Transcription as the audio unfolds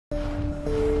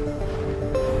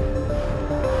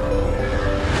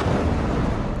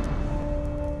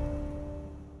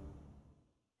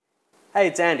Hey,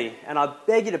 it's Andy, and I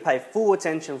beg you to pay full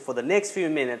attention for the next few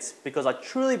minutes because I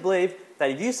truly believe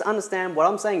that if you understand what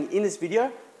I'm saying in this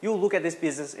video, you'll look at this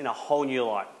business in a whole new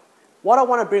light. What I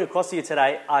want to bring across to you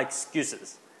today are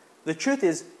excuses. The truth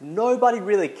is, nobody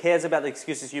really cares about the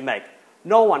excuses you make.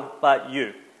 No one but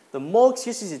you. The more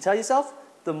excuses you tell yourself,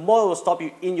 the more it will stop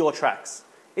you in your tracks.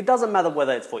 It doesn't matter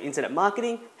whether it's for internet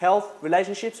marketing, health,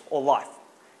 relationships, or life.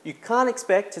 You can't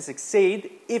expect to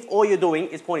succeed if all you're doing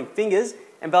is pointing fingers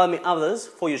and blaming others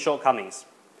for your shortcomings,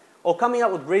 or coming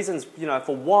up with reasons,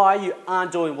 for why you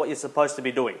aren't doing what you're supposed to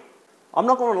be doing. I'm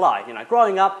not going to lie,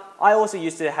 growing up, I also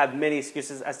used to have many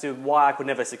excuses as to why I could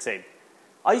never succeed.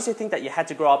 I used to think that you had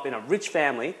to grow up in a rich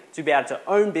family to be able to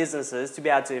own businesses, to be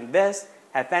able to invest,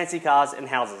 have fancy cars and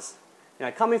houses.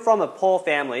 Coming from a poor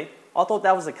family, I thought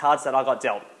that was the cards that I got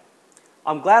dealt.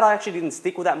 I'm glad I actually didn't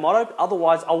stick with that motto,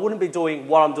 otherwise I wouldn't be doing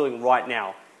what I'm doing right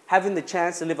now, having the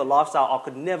chance to live a lifestyle I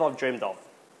could never have dreamed of.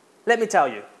 Let me tell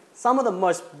you, some of the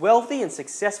most wealthy and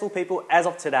successful people as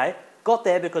of today got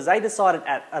there because they decided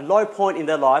at a low point in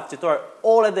their life to throw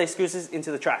all of their excuses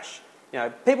into the trash.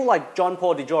 People like John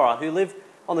Paul DeJoria, who lived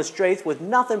on the streets with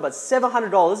nothing but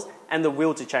 $700 and the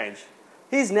will to change.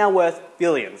 He's now worth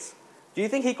billions. Do you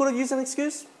think he could have used an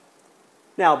excuse?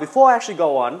 Now, before I actually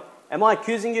go on, am I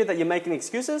accusing you that you're making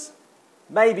excuses?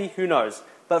 Maybe, who knows.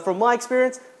 But from my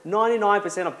experience,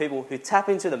 99% of people who tap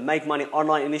into the make money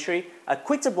online industry are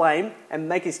quick to blame and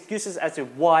make excuses as to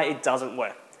why it doesn't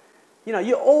work.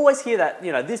 You always hear that,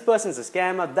 this person's a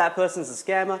scammer, that person's a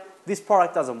scammer, this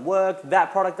product doesn't work,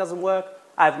 that product doesn't work,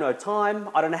 I have no time,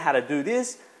 I don't know how to do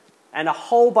this, and a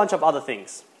whole bunch of other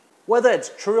things. Whether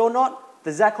it's true or not,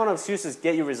 does that kind of excuses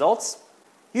get you results?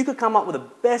 You could come up with the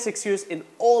best excuse in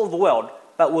all of the world,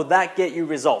 but will that get you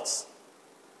results?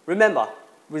 Remember,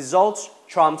 results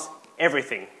trumps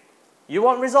everything. You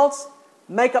want results?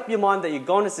 Make up your mind that you're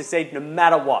going to succeed no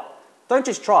matter what. Don't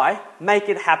just try, make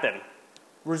it happen.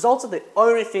 Results are the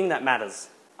only thing that matters.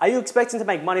 Are you expecting to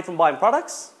make money from buying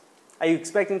products? Are you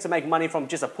expecting to make money from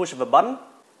just a push of a button?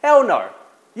 Hell no.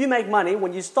 You make money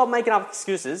when you stop making up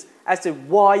excuses as to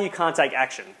why you can't take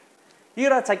action. You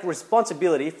gotta take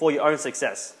responsibility for your own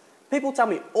success. People tell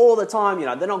me all the time,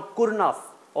 they're not good enough,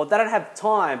 or they don't have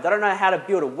time, they don't know how to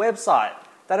build a website,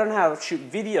 they don't know how to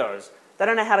shoot videos, they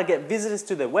don't know how to get visitors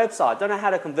to their website, don't know how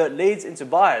to convert leads into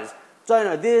buyers, don't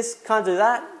know this, can't do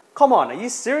that. Come on, are you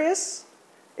serious?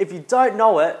 If you don't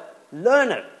know it,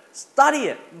 learn it, study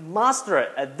it, master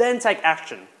it, and then take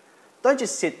action. Don't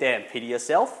just sit there and pity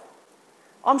yourself.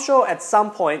 I'm sure at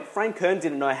some point, Frank Kern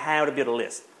didn't know how to build a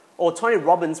list, or Tony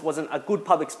Robbins wasn't a good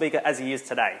public speaker as he is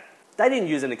today. They didn't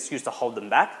use an excuse to hold them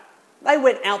back. They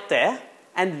went out there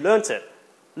and learnt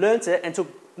it and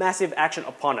took massive action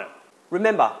upon it.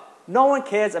 Remember, no one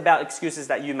cares about excuses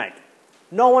that you make.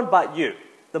 No one but you.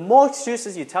 The more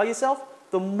excuses you tell yourself,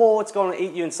 the more it's going to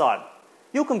eat you inside.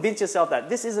 You'll convince yourself that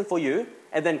this isn't for you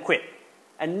and then quit.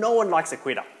 And no one likes a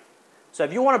quitter. So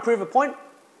if you want to prove a point,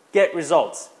 get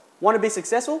results. Want to be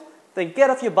successful? Then get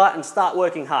off your butt and start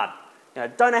working hard.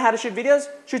 Don't know how to shoot videos?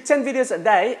 Shoot 10 videos a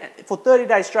day for 30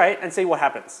 days straight and see what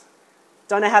happens.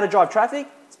 Don't know how to drive traffic?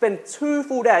 Spend 2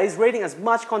 full days reading as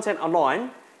much content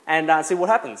online and see what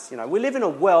happens. We live in a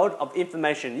world of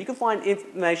information. You can find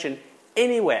information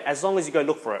anywhere as long as you go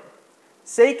look for it.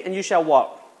 Seek and you shall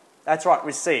what? That's right,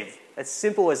 receive. It's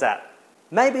simple as that.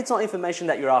 Maybe it's not information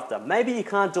that you're after. Maybe you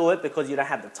can't do it because you don't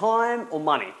have the time or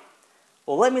money.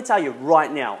 Well, let me tell you right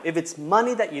now, if it's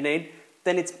money that you need,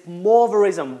 then it's more of a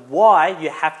reason why you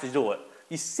have to do it.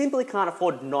 You simply can't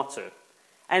afford not to.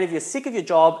 And if you're sick of your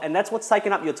job and that's what's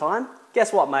taking up your time,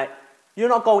 guess what, mate? You're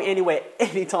not going anywhere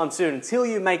anytime soon until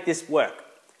you make this work.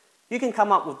 You can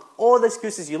come up with all the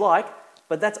excuses you like,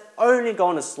 but that's only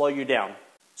going to slow you down.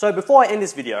 So before I end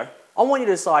this video, I want you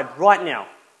to decide right now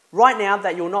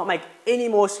that you'll not make any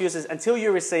more excuses until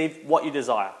you receive what you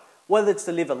desire. Whether it's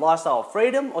to live a lifestyle of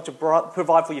freedom or to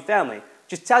provide for your family.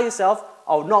 Just tell yourself,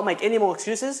 I'll not make any more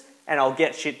excuses and I'll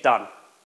get shit done.